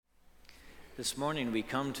This morning we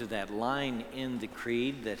come to that line in the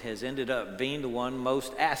creed that has ended up being the one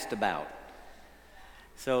most asked about.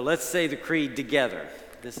 So let's say the creed together.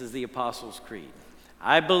 This is the Apostles' Creed.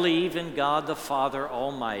 I believe in God the Father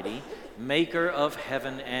Almighty, maker of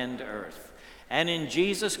heaven and earth, and in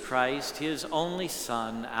Jesus Christ, his only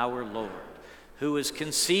Son, our Lord, who was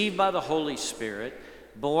conceived by the Holy Spirit,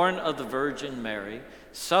 born of the Virgin Mary,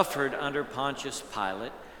 suffered under Pontius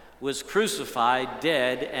Pilate, was crucified,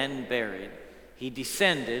 dead, and buried. He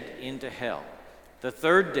descended into hell. The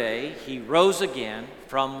third day he rose again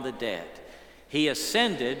from the dead. He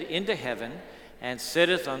ascended into heaven and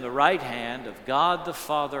sitteth on the right hand of God the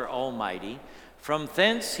Father Almighty. From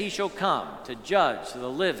thence he shall come to judge the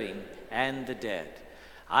living and the dead.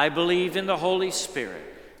 I believe in the Holy Spirit,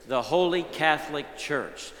 the holy Catholic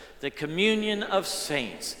Church, the communion of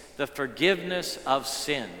saints, the forgiveness of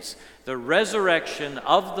sins, the resurrection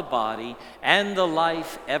of the body, and the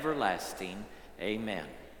life everlasting. Amen.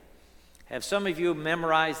 Have some of you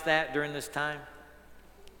memorized that during this time?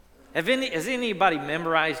 Has anybody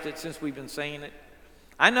memorized it since we've been saying it?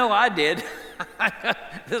 I know I did.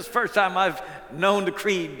 This is the first time I've known the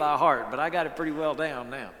creed by heart, but I got it pretty well down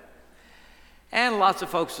now. And lots of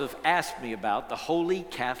folks have asked me about the Holy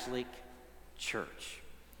Catholic Church.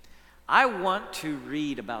 I want to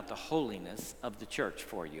read about the holiness of the church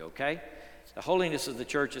for you, okay? The holiness of the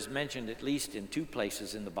church is mentioned at least in 2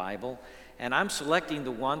 places in the Bible, and I'm selecting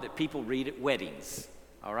the one that people read at weddings,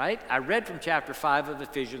 all right? I read from chapter 5 of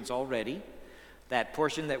Ephesians already, that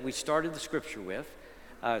portion that we started the scripture with,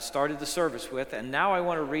 started the service with, and now I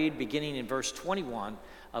want to read beginning in verse 21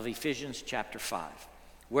 of Ephesians chapter 5,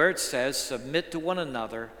 where it says, submit to one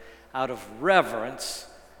another out of reverence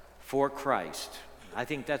for Christ. I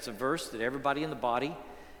think that's a verse that everybody in the body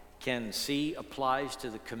can see applies to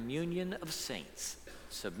the communion of saints.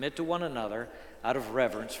 Submit to one another out of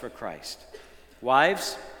reverence for Christ.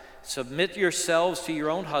 Wives, submit yourselves to your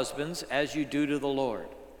own husbands as you do to the Lord.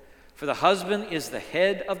 For the husband is the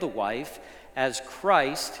head of the wife, as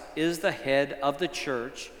Christ is the head of the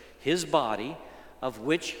church, his body, of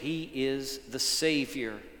which he is the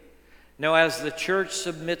Savior. Now, as the church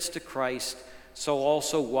submits to Christ, so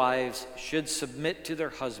also wives should submit to their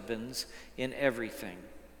husbands in everything.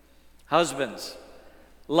 Husbands,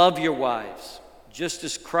 love your wives, just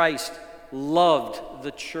as Christ loved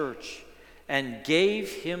the church and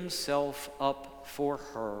gave himself up for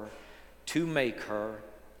her to make her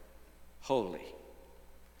holy,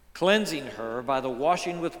 cleansing her by the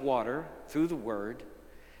washing with water through the word,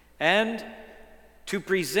 and to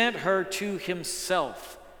present her to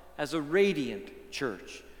himself as a radiant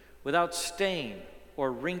church, without stain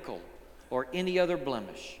or wrinkle or any other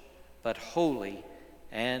blemish, but holy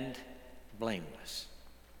and blameless.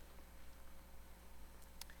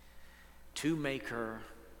 To make her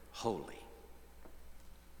holy.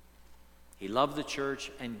 He loved the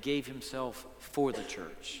church and gave himself for the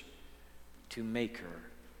church to make her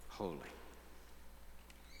holy.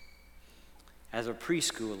 As a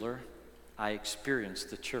preschooler, I experienced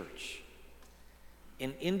the church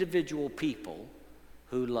in individual people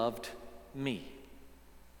who loved me.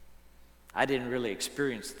 I didn't really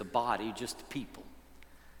experience the body, just the people.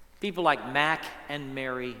 People like Mac and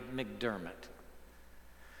Mary McDermott,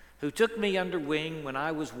 who took me under wing when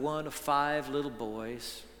I was one of 5 little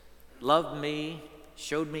boys, loved me,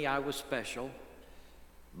 showed me I was special,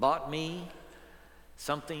 bought me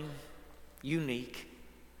something unique,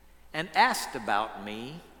 and asked about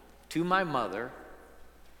me to my mother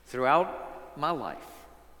throughout my life.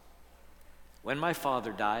 When my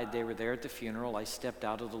father died, they were there at the funeral. I stepped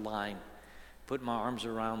out of the line, put my arms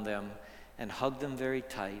around them, and hugged them very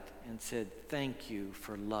tight and said, thank you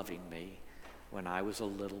for loving me when I was a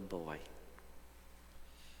little boy.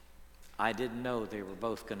 I didn't know they were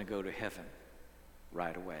both going to go to heaven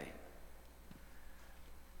right away.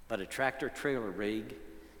 But a tractor-trailer rig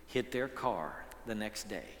hit their car the next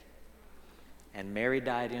day. And Mary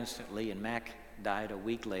died instantly, and Mac died a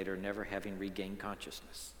week later, never having regained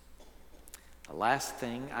consciousness. The last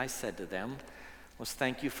thing I said to them was,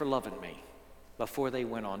 thank you for loving me, before they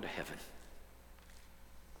went on to heaven.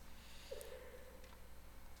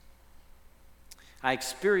 I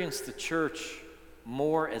experienced the church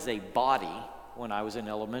more as a body when I was in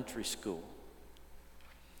elementary school,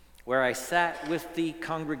 where I sat with the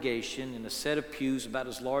congregation in a set of pews about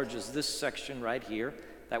as large as this section right here.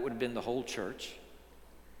 That would have been the whole church.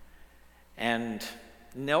 And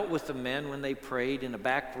knelt with the men when they prayed in a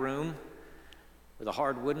back room with a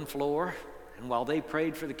hard wooden floor. And while they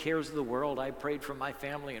prayed for the cares of the world, I prayed for my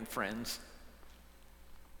family and friends.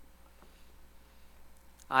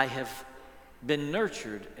 I have been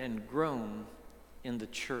nurtured and grown in the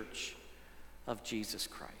church of Jesus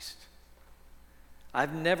Christ.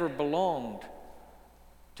 I've never belonged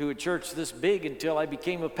to a church this big until I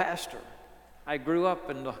became a pastor. I grew up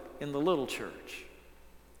in the little church.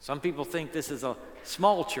 Some people think this is a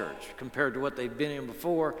small church compared to what they've been in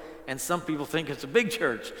before, and some people think it's a big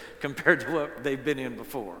church compared to what they've been in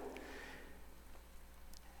before.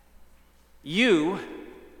 You,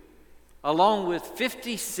 along with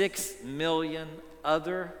 56 million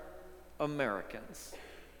other Americans,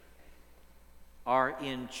 are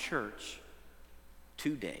in church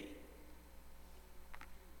today.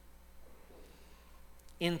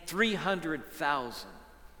 In 300,000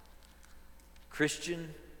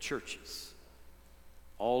 Christian churches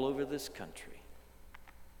all over this country,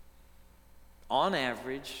 on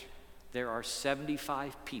average, there are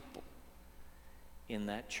 75 people in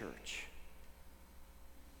that church.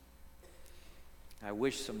 I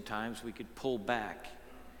wish sometimes we could pull back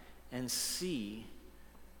and see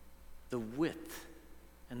the width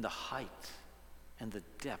and the height and the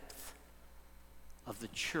depth of the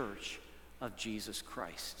church of Jesus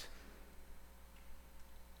Christ.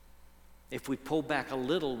 If we pull back a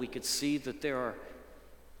little, we could see that there are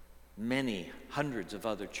many hundreds of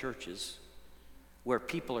other churches where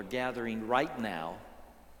people are gathering right now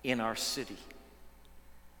in our city.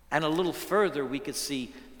 And a little further, we could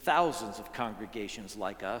see thousands of congregations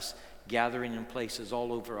like us gathering in places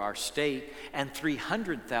all over our state, and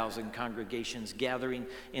 300,000 congregations gathering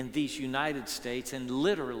in these United States, and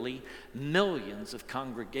literally millions of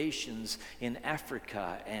congregations in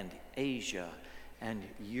Africa and Asia and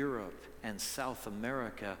Europe and South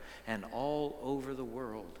America and all over the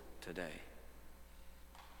world today.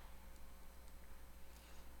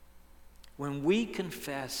 When we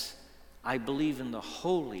confess, I believe in the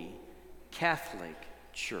Holy Catholic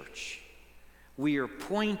Church, we are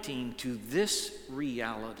pointing to this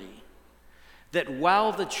reality that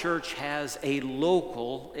while the church has a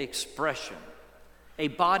local expression, a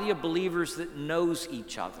body of believers that knows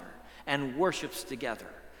each other and worships together,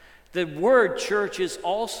 the word church is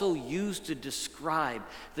also used to describe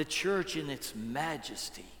the church in its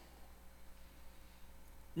majesty,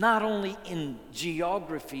 not only in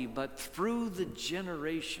geography, but through the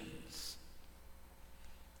generations.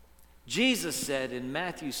 Jesus said in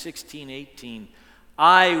Matthew 16:18,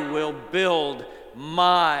 I will build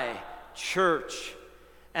my church,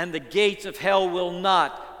 and the gates of hell will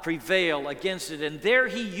not prevail against it. And there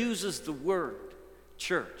he uses the word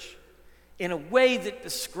church in a way that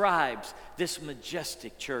describes this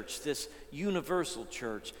majestic church, this universal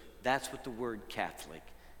church. That's what the word Catholic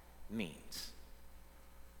means.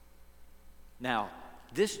 Now,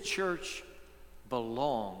 this church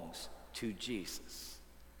belongs to Jesus.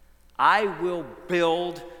 I will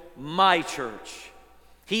build my church.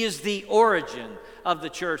 He is the origin of the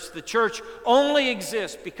church. The church only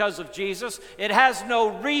exists because of Jesus. It has no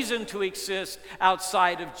reason to exist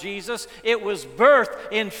outside of Jesus. It was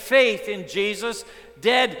birthed in faith in Jesus,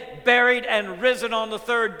 dead, buried, and risen on the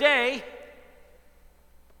third day.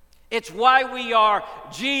 It's why we are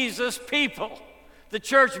Jesus' people. The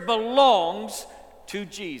church belongs to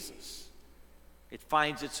Jesus. It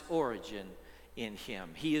finds its origin in him.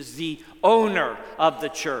 He is the owner of the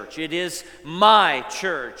church. It is my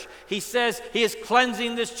church. He says he is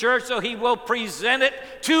cleansing this church so he will present it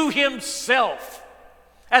to himself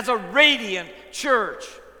as a radiant church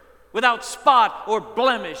without spot or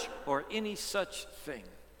blemish or any such thing.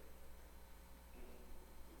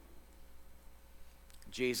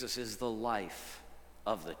 Jesus is the life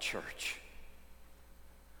of the church.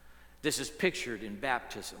 This is pictured in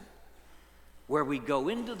baptism, where we go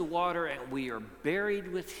into the water and we are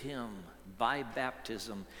buried with him by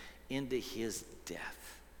baptism into his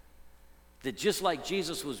death. That just like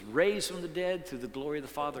Jesus was raised from the dead through the glory of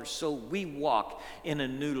the Father, so we walk in a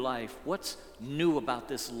new life. What's new about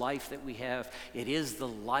this life that we have? It is the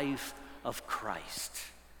life of Christ.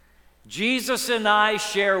 Jesus and I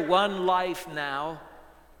share one life now,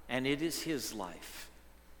 and it is his life.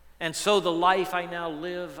 And so the life I now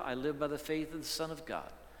live, I live by the faith of the Son of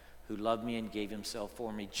God, who loved me and gave himself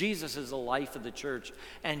for me. Jesus is the life of the church,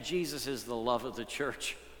 and Jesus is the love of the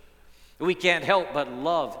church. We can't help but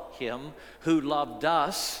love him who loved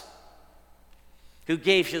us, who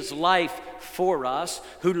gave his life for us,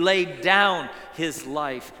 who laid down his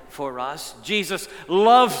life for us. Jesus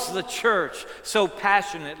loves the church so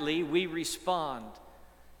passionately we respond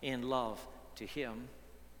in love to him.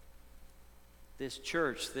 This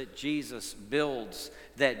church that Jesus builds,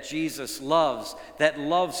 that Jesus loves, that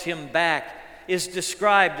loves him back, is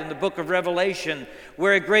described in the book of Revelation,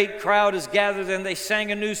 where a great crowd is gathered and they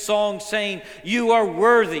sang a new song saying, "You are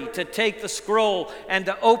worthy to take the scroll and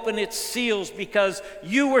to open its seals, because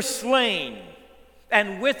you were slain,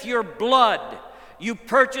 and with your blood you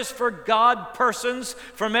purchased for God persons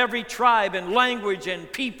from every tribe and language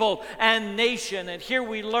and people and nation." And here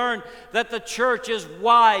we learn that the church is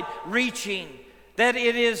wide-reaching, that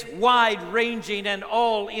it is wide-ranging and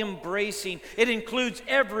all-embracing. It includes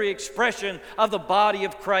every expression of the body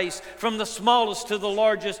of Christ, from the smallest to the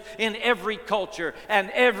largest, in every culture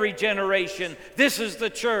and every generation. This is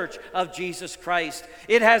the church of Jesus Christ.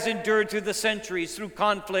 It has endured through the centuries, through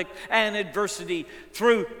conflict and adversity,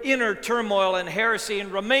 through inner turmoil and heresy,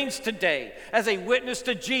 and remains today as a witness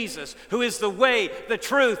to Jesus, who is the way, the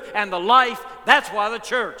truth, and the life. That's why the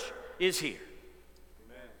church is here.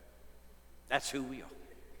 That's who we are.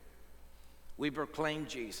 We proclaim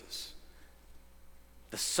Jesus,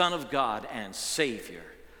 the Son of God and Savior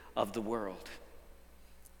of the world.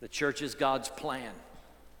 The church is God's plan.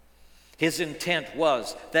 His intent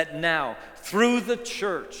was that now, through the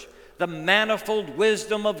church, the manifold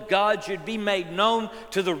wisdom of God should be made known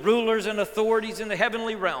to the rulers and authorities in the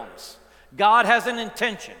heavenly realms. God has an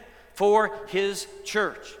intention for His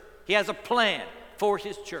church. He has a plan for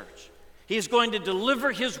His church. He is going to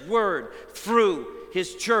deliver His word through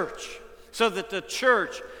His church, so that the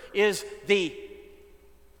church is the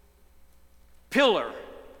pillar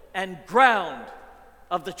and ground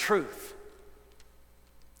of the truth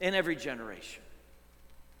in every generation.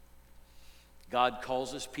 God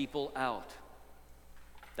calls His people out.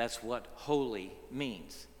 That's what holy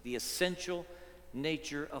means. The essential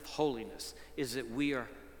nature of holiness is that we are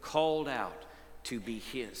called out to be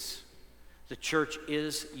His. The church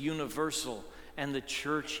is universal, and the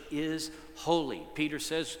church is holy. Peter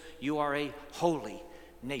says, "You are a holy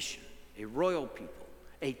nation, a royal people,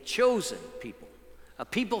 a chosen people, a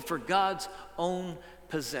people for God's own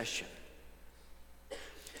possession."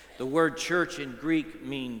 The word church in Greek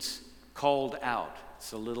means called out.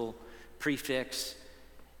 It's a little prefix,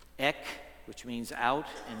 ek, which means out,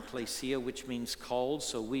 and klesia, which means called.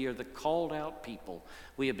 So we are the called out people.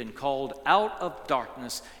 We have been called out of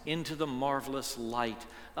darkness into the marvelous light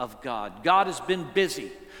of God. God has been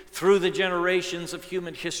busy through the generations of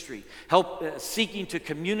human history, seeking to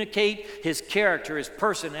communicate His character, His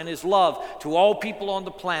person, and His love to all people on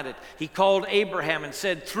the planet. He called Abraham and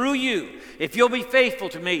said, "Through you, if you'll be faithful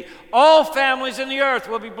to me, all families in the earth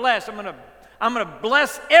will be blessed. I'm going to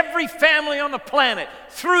bless every family on the planet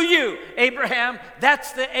through you, Abraham."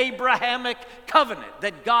 That's the Abrahamic covenant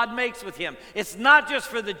that God makes with him. It's not just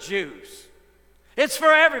for the Jews. It's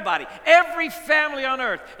for everybody, every family on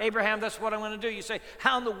earth. "Abraham, that's what I'm going to do." You say,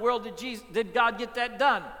 how in the world did God get that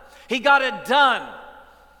done? He got it done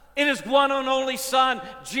in His one and only Son,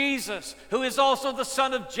 Jesus, who is also the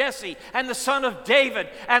son of Jesse and the son of David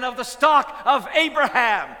and of the stock of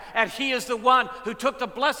Abraham. And He is the one who took the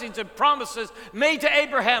blessings and promises made to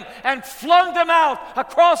Abraham and flung them out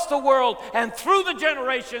across the world and through the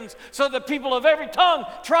generations, so that people of every tongue,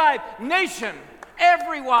 tribe, nation,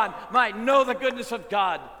 everyone might know the goodness of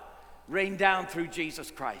God rained down through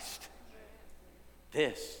Jesus Christ.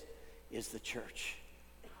 This is the church.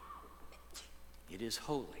 It is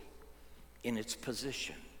holy in its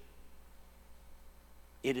position.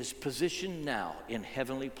 It is positioned now in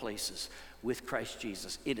heavenly places with Christ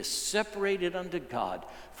Jesus. It is separated unto God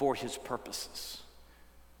for His purposes.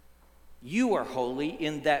 You are holy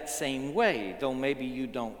in that same way, though maybe you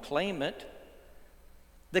don't claim it.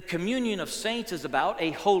 The communion of saints is about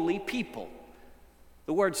a holy people.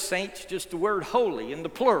 The word saints, just the word holy in the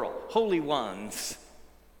plural, holy ones.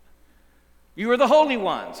 You are the holy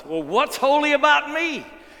ones. Well, what's holy about me?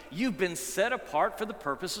 You've been set apart for the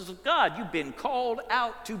purposes of God. You've been called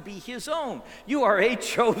out to be His own. You are a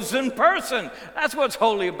chosen person. That's what's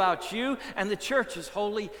holy about you. And the church is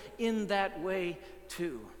holy in that way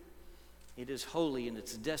too. It is holy in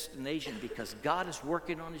its destination because God is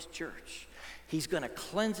working on His church. He's going to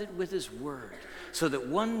cleanse it with His word, so that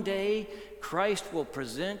one day Christ will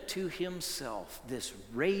present to Himself this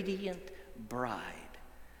radiant bride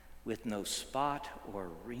with no spot or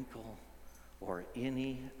wrinkle or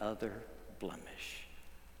any other blemish,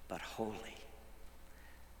 but holy.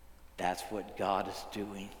 That's what God is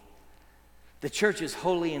doing. The church is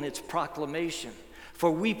holy in its proclamation,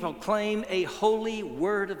 for we proclaim a holy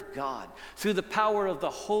word of God through the power of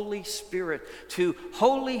the Holy Spirit to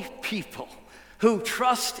holy people who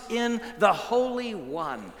trust in the Holy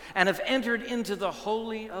One and have entered into the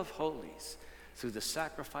Holy of Holies through the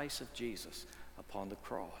sacrifice of Jesus upon the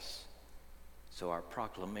cross. So our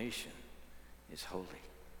proclamation is holy.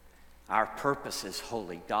 Our purpose is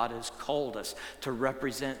holy. God has called us to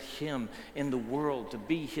represent Him in the world, to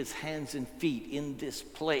be His hands and feet in this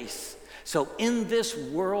place. So in this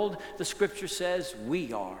world, the Scripture says,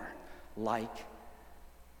 we are like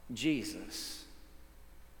Jesus.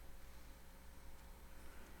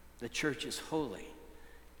 The church is holy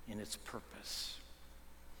in its purpose.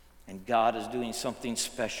 And God is doing something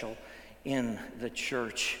special in the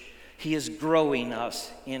church. He is growing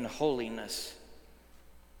us in holiness.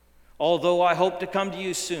 Although I hope to come to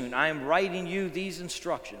you soon, I am writing you these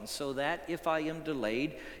instructions so that if I am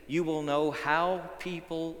delayed, you will know how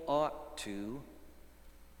people ought to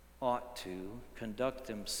conduct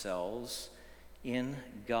themselves in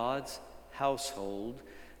God's household,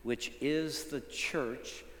 which is the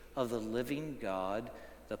church of the living God,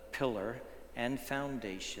 the pillar and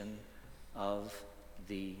foundation of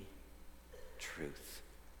the truth.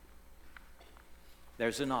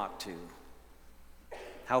 There's an ought to.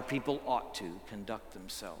 How people ought to conduct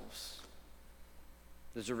themselves.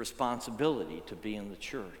 There's a responsibility to be in the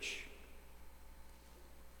church.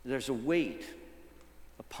 There's a weight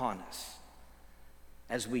upon us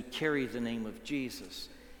as we carry the name of Jesus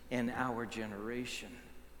in our generation.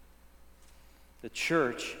 The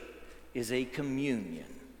church is a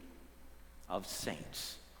communion of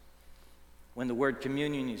saints. When the word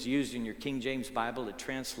communion is used in your King James Bible, it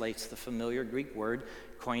translates the familiar Greek word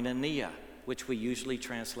koinonia, which we usually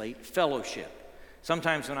translate fellowship.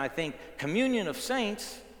 Sometimes when I think communion of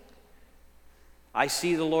saints, I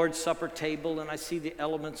see the Lord's Supper table and I see the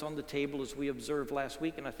elements on the table as we observed last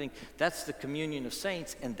week, and I think that's the communion of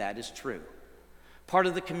saints, and that is true. Part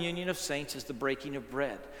of the communion of saints is the breaking of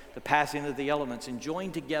bread, the passing of the elements, and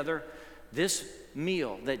join together this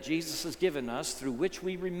meal that Jesus has given us through which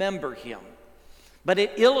we remember Him. But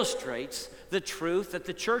it illustrates the truth that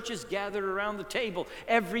the church is gathered around the table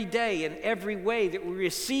every day in every way, that we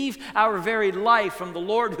receive our very life from the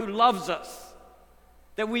Lord who loves us,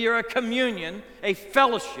 that we are a communion, a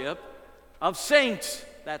fellowship of saints.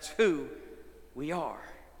 That's who we are.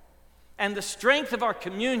 And the strength of our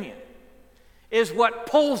communion is what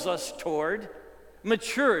pulls us toward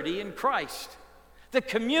maturity in Christ. The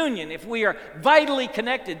communion, if we are vitally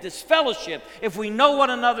connected, this fellowship, if we know one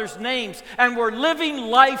another's names and we're living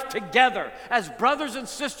life together as brothers and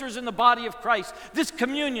sisters in the body of Christ, this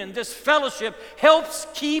communion, this fellowship helps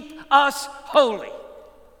keep us holy.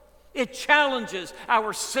 It challenges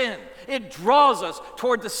our sin. It draws us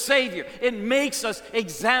toward the Savior. It makes us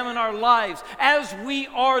examine our lives. As we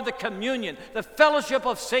are the communion, the fellowship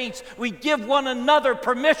of saints, we give one another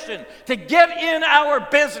permission to get in our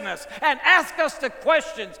business and ask us the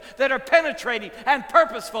questions that are penetrating and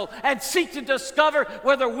purposeful and seek to discover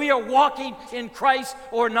whether we are walking in Christ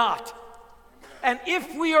or not. And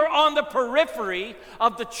if we are on the periphery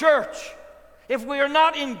of the church, if we are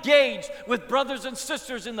not engaged with brothers and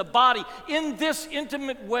sisters in the body in this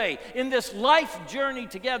intimate way, in this life journey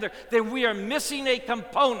together, then we are missing a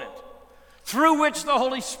component through which the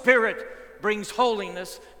Holy Spirit brings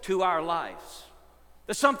holiness to our lives.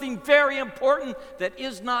 There's something very important that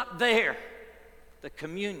is not there: the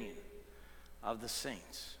communion of the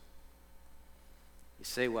saints. You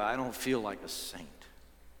say, well, I don't feel like a saint.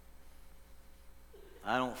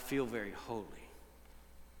 I don't feel very holy.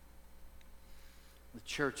 The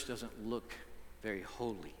church doesn't look very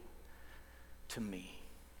holy to me.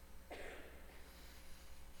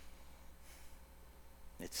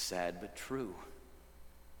 It's sad but true.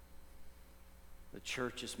 The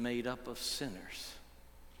church is made up of sinners,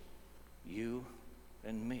 you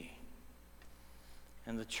and me.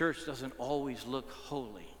 And the church doesn't always look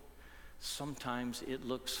holy. Sometimes it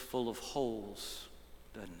looks full of holes,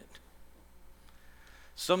 doesn't it?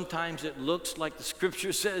 Sometimes it looks like the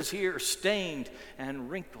Scripture says here, stained and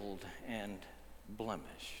wrinkled and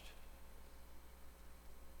blemished.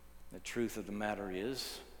 The truth of the matter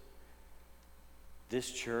is,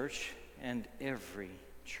 this church and every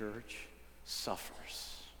church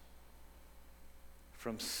suffers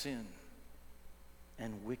from sin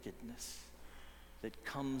and wickedness that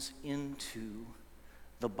comes into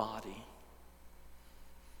the body.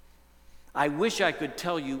 I wish I could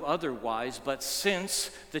tell you otherwise, but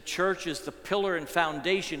since the church is the pillar and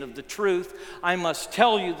foundation of the truth, I must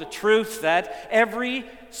tell you the truth that every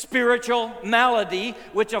spiritual malady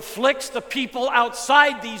which afflicts the people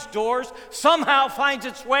outside these doors somehow finds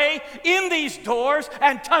its way in these doors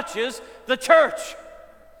and touches the church.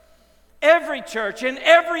 Every church in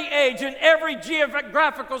every age, in every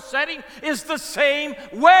geographical setting is the same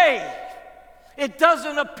way. It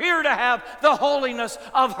doesn't appear to have the holiness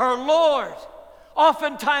of her Lord.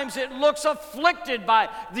 Oftentimes it looks afflicted by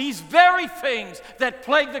these very things that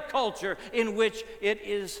plague the culture in which it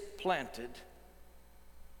is planted.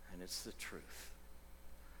 And it's the truth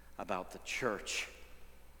about the church.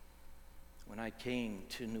 When I came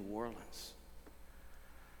to New Orleans,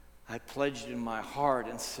 I pledged in my heart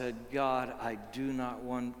and said, God, I do not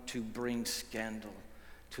want to bring scandal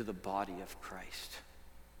to the body of Christ,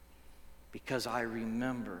 because I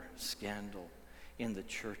remember scandal in the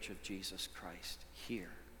church of Jesus Christ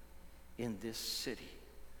here in this city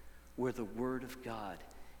where the Word of God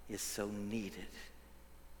is so needed.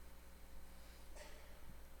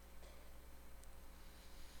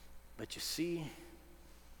 But you see,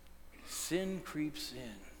 sin creeps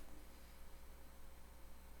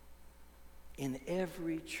in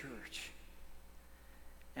every church.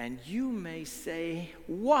 And you may say,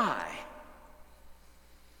 why?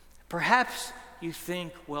 Perhaps you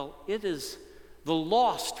think, well, it is the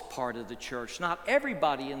lost part of the church. Not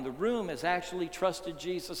everybody in the room has actually trusted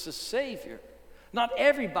Jesus as Savior. Not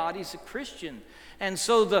everybody's a Christian. And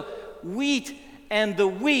so the wheat and the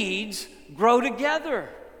weeds grow together.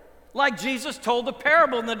 Like Jesus told the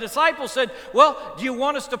parable, and the disciples said, well, do you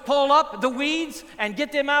want us to pull up the weeds and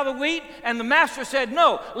get them out of the wheat? And the master said,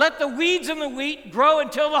 no, let the weeds and the wheat grow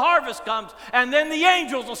until the harvest comes, and then the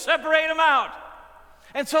angels will separate them out.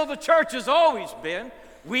 And so the church has always been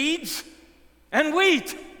weeds and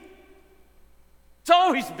wheat. It's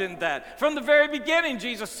always been that. From the very beginning,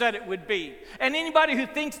 Jesus said it would be. And anybody who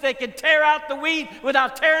thinks they can tear out the wheat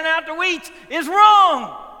without tearing out the wheat is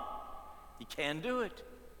wrong. You can't do it.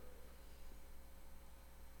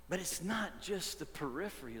 But it's not just the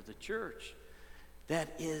periphery of the church that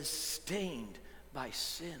is stained by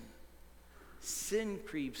sin. Sin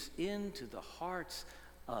creeps into the hearts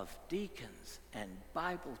of deacons and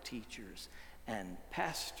Bible teachers and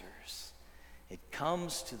pastors. It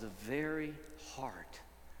comes to the very heart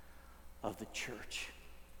of the church.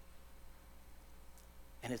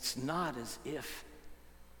 And it's not as if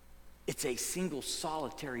it's a single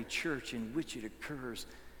solitary church in which it occurs.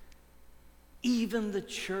 Even the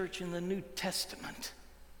church in the New Testament,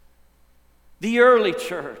 the early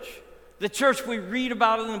church, the church we read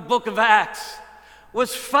about in the book of Acts,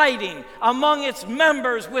 was fighting among its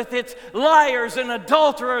members with its liars and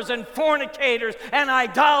adulterers and fornicators and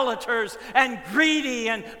idolaters and greedy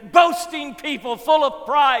and boasting people full of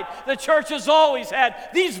pride. The church has always had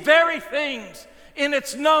these very things in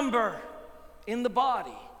its number in the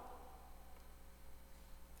body.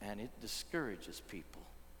 And it discourages people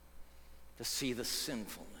to see the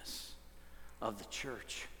sinfulness of the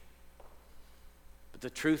church. But the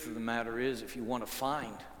truth of the matter is, if you want to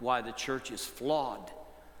find why the church is flawed,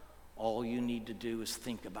 all you need to do is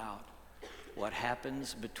think about what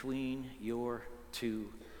happens between your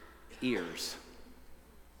two ears.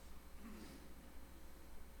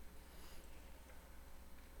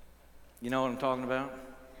 You know what I'm talking about?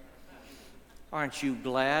 Aren't you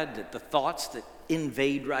glad that the thoughts that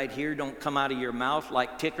invade right here don't come out of your mouth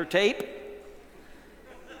like ticker tape?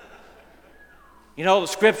 You know, the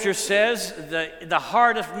scripture says the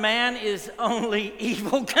heart of man is only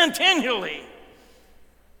evil continually.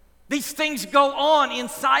 These things go on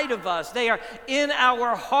inside of us. They are in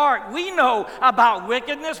our heart. We know about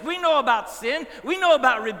wickedness. We know about sin. We know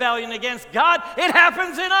about rebellion against God. It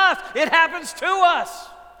happens in us. It happens to us.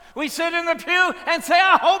 We sit in the pew and say,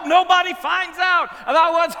 I hope nobody finds out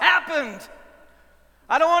about what's happened.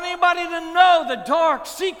 I don't want anybody to know the dark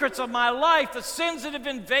secrets of my life, the sins that have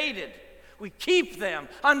invaded. We keep them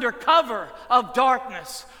under cover of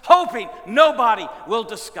darkness, hoping nobody will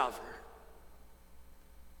discover.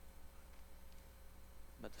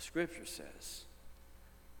 But the scripture says,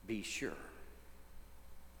 be sure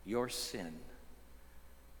your sin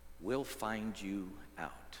will find you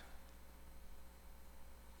out.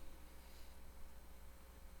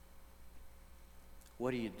 What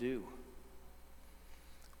do you do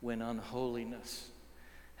when unholiness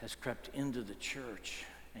has crept into the church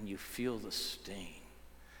and you feel the stain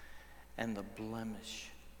and the blemish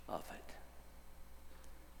of it?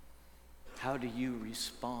 How do you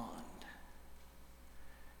respond?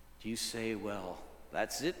 Do you say, well,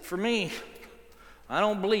 that's it for me. I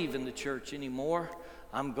don't believe in the church anymore.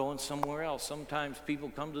 I'm going somewhere else. Sometimes people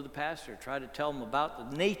come to the pastor, try to tell them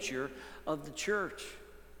about the nature of the church.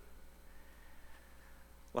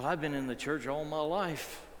 Well, I've been in the church all my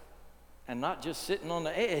life, and not just sitting on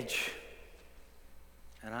the edge.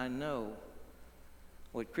 And I know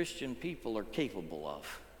what Christian people are capable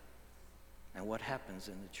of and what happens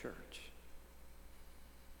in the church.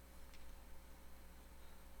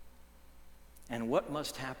 And what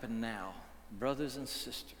must happen now, brothers and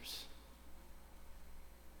sisters,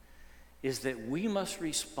 is that we must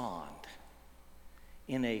respond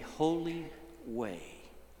in a holy way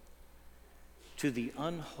to the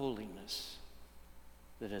unholiness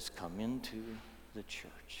that has come into the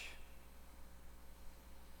church.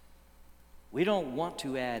 We don't want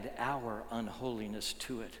to add our unholiness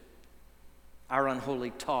to it, our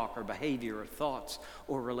unholy talk or behavior or thoughts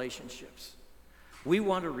or relationships. We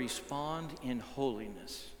want to respond in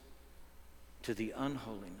holiness to the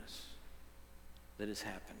unholiness that has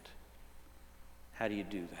happened. How do you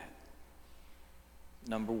do that?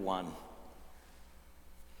 Number one,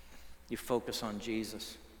 you focus on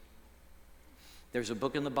Jesus. There's a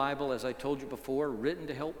book in the Bible, as I told you before, written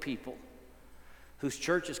to help people whose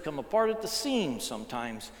churches come apart at the seams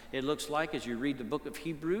sometimes, it looks like, as you read the book of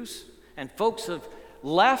Hebrews. And folks have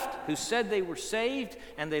left who said they were saved,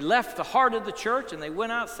 and they left the heart of the church, and they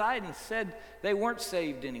went outside and said they weren't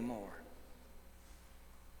saved anymore.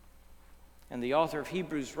 And the author of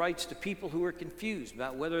Hebrews writes to people who are confused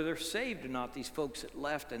about whether they're saved or not, these folks that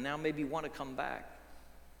left and now maybe want to come back.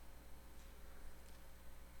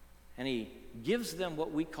 And he gives them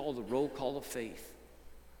what we call the roll call of faith.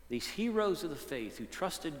 These heroes of the faith who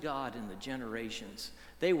trusted God in the generations.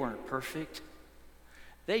 They weren't perfect.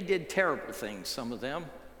 They did terrible things, some of them.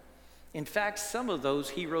 In fact, some of those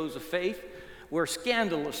heroes of faith were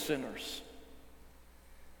scandalous sinners.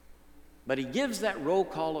 But he gives that roll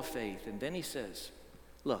call of faith, and then he says,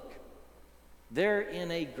 look, they're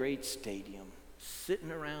in a great stadium,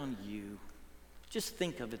 sitting around you. Just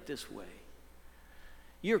think of it this way.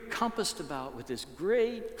 You're compassed about with this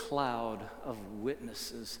great cloud of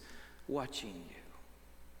witnesses watching you.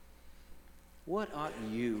 What ought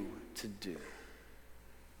you to do?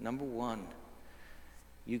 Number one,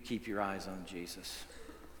 you keep your eyes on Jesus.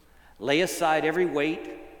 Lay aside every weight,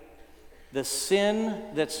 the sin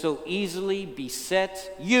that so easily besets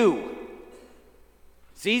you.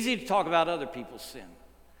 It's easy to talk about other people's sin.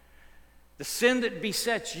 The sin that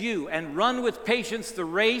besets you, and run with patience the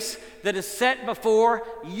race that is set before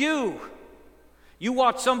you. You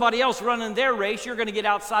watch somebody else running their race, you're going to get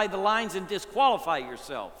outside the lines and disqualify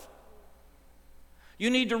yourself. You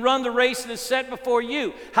need to run the race that is set before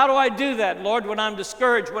you. How do I do that, Lord? When I'm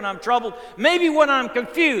discouraged, when I'm troubled, maybe when I'm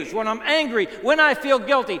confused, when I'm angry, when I feel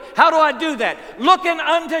guilty. How do I do that? Looking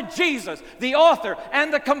unto Jesus, the author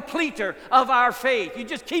and the completer of our faith. You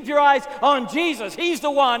just keep your eyes on Jesus. He's the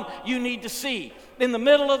one you need to see. In the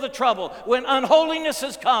middle of the trouble, when unholiness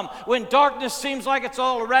has come, when darkness seems like it's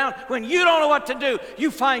all around, when you don't know what to do, you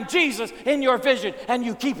find Jesus in your vision and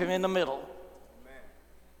you keep him in the middle. Amen.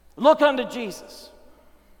 Look unto Jesus.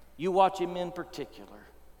 You watch him in particular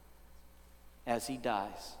as he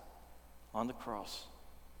dies on the cross.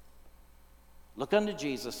 Look unto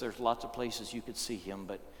Jesus. There's lots of places you could see him,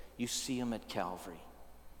 but you see him at Calvary.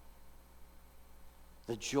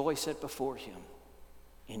 The joy set before him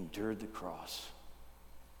endured the cross.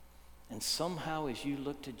 And somehow, as you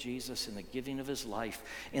look to Jesus in the giving of his life,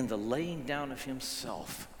 in the laying down of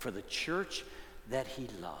himself for the church that he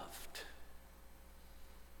loved,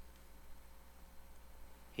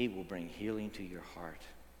 he will bring healing to your heart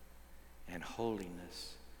and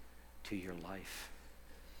holiness to your life.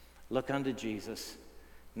 Look unto Jesus.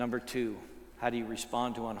 Number two, how do you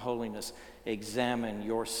respond to unholiness? Examine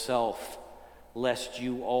yourself, lest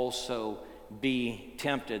you also be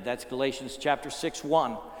tempted. That's Galatians chapter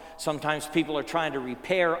 6:1. Sometimes people are trying to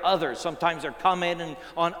repair others. Sometimes they're commenting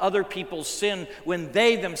on other people's sin when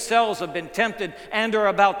they themselves have been tempted and are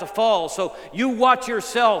about to fall. So you watch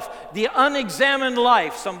yourself. The unexamined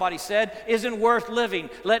life, somebody said, isn't worth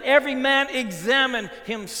living. Let every man examine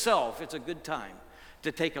himself. It's a good time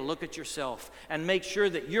to take a look at yourself and make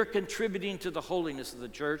sure that you're contributing to the holiness of the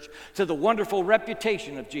church, to the wonderful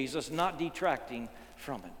reputation of Jesus, not detracting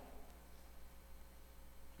from it.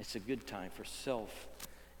 It's a good time for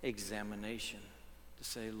self-examination, to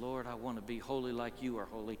say, Lord, I want to be holy like you are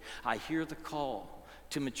holy. I hear the call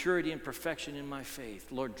to maturity and perfection in my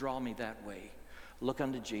faith. Lord, draw me that way. Look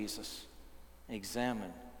unto Jesus.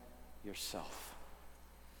 Examine yourself.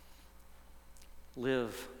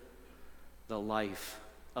 Live the life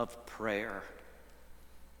of prayer.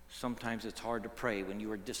 Sometimes it's hard to pray when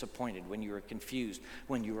you are disappointed, when you are confused,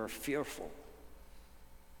 when you are fearful.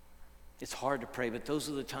 It's hard to pray, but those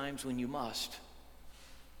are the times when you must.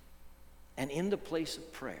 And in the place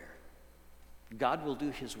of prayer, God will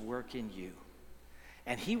do his work in you.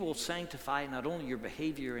 And he will sanctify not only your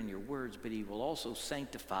behavior and your words, but he will also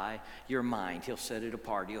sanctify your mind. He'll set it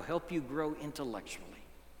apart. He'll help you grow intellectually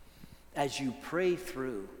as you pray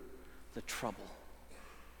through the trouble.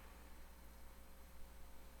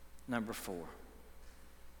 Number 4,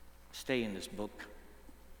 stay in this book.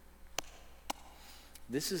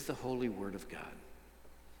 This is the holy word of God.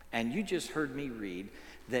 And you just heard me read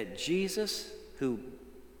that Jesus, who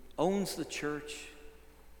owns the church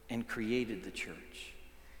and created the church,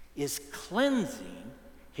 is cleansing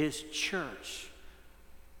his church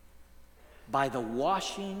by the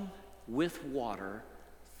washing with water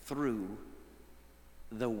through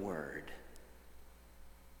the word.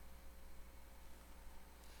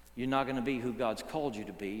 You're not going to be who God's called you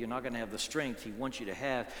to be. You're not going to have the strength he wants you to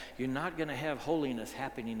have. You're not going to have holiness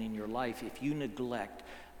happening in your life if you neglect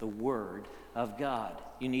the Word of God.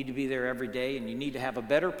 You need to be there every day, and you need to have a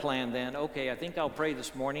better plan than, okay, I think I'll pray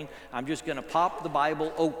this morning. I'm just going to pop the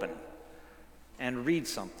Bible open and read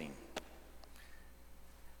something.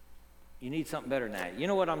 You need something better than that. You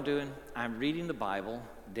know what I'm doing? I'm reading the Bible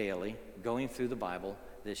daily, going through the Bible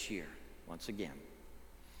this year, once again.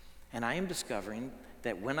 And I am discovering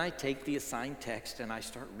that when I take the assigned text and I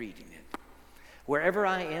start reading it, wherever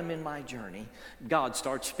I am in my journey, God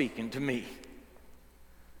starts speaking to me.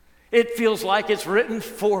 It feels like it's written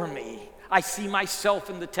for me. I see myself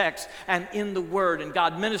in the text and in the Word, and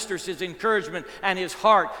God ministers His encouragement and His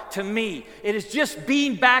heart to me. It is just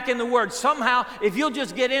being back in the Word. Somehow, if you'll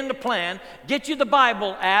just get in the plan, get you the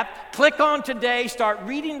Bible app, click on today, start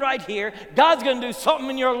reading right here, God's going to do something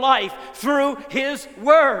in your life through His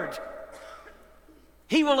Word.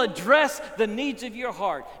 He will address the needs of your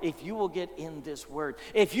heart if you will get in this word.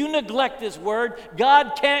 If you neglect this word,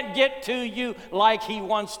 God can't get to you like He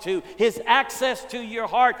wants to. His access to your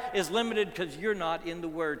heart is limited because you're not in the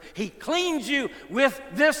word. He cleans you with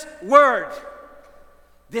this word.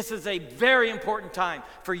 This is a very important time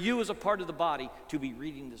for you as a part of the body to be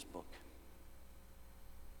reading this book.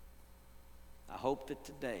 I hope that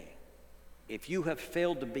today, if you have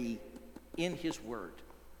failed to be in His word,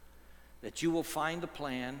 that you will find the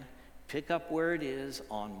plan, pick up where it is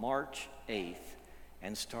on March 8th,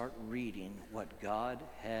 and start reading what God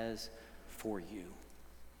has for you.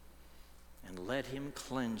 And let Him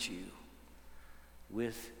cleanse you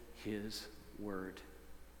with His word.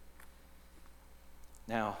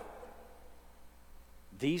 Now,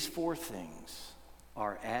 these 4 things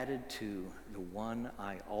are added to the one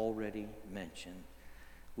I already mentioned,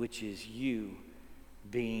 which is you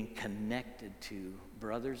being connected to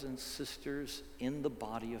brothers and sisters in the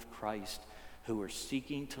body of Christ who are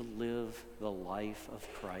seeking to live the life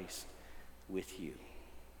of Christ with you.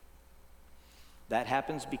 That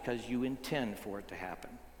happens because you intend for it to happen.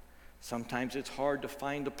 Sometimes it's hard to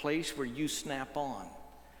find a place where you snap on,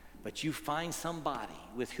 but you find somebody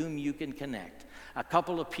with whom you can connect, a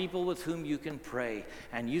couple of people with whom you can pray,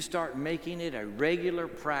 and you start making it a regular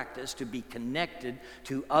practice to be connected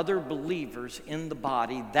to other believers in the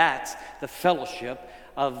body. That's the fellowship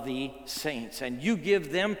of the saints. And you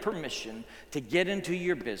give them permission to get into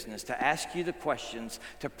your business, to ask you the questions,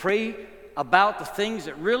 to pray about the things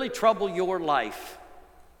that really trouble your life.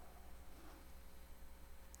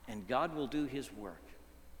 And God will do His work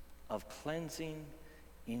of cleansing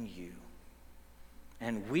in you.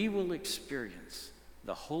 And we will experience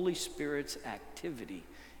the Holy Spirit's activity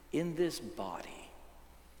in this body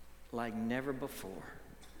like never before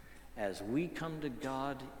as we come to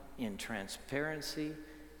God in transparency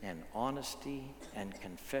and honesty and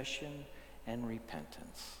confession and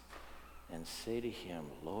repentance and say to Him,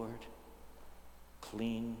 Lord,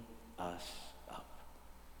 clean us up.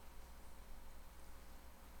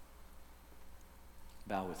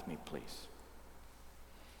 Bow with me, please.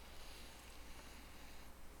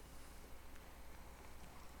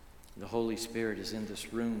 The Holy Spirit is in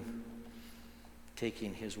this room,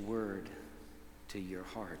 taking His word to your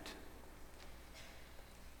heart.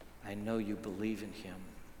 I know you believe in Him.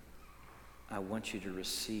 I want you to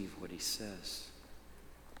receive what He says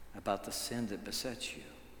about the sin that besets you,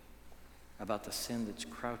 about the sin that's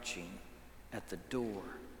crouching at the door,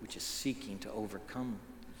 which is seeking to overcome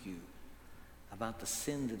you, about the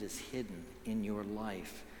sin that is hidden in your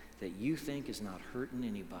life that you think is not hurting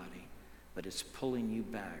anybody, but it's pulling you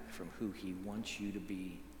back from who He wants you to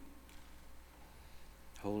be.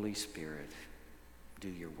 Holy Spirit, do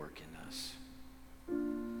your work in us.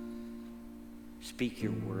 Speak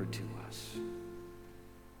your word to us.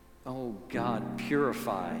 Oh God,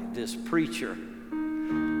 purify this preacher,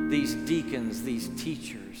 these deacons, these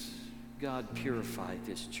teachers. God, purify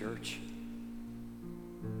this church.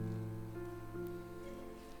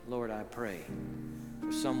 Lord, I pray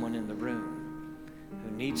for someone in the room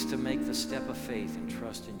who needs to make the step of faith and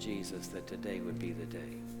trust in Jesus, that today would be the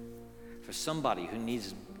day. For somebody who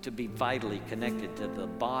needs to be vitally connected to the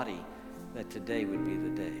body, that today would be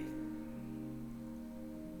the day.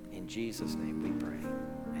 In Jesus' name we pray.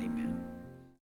 Amen.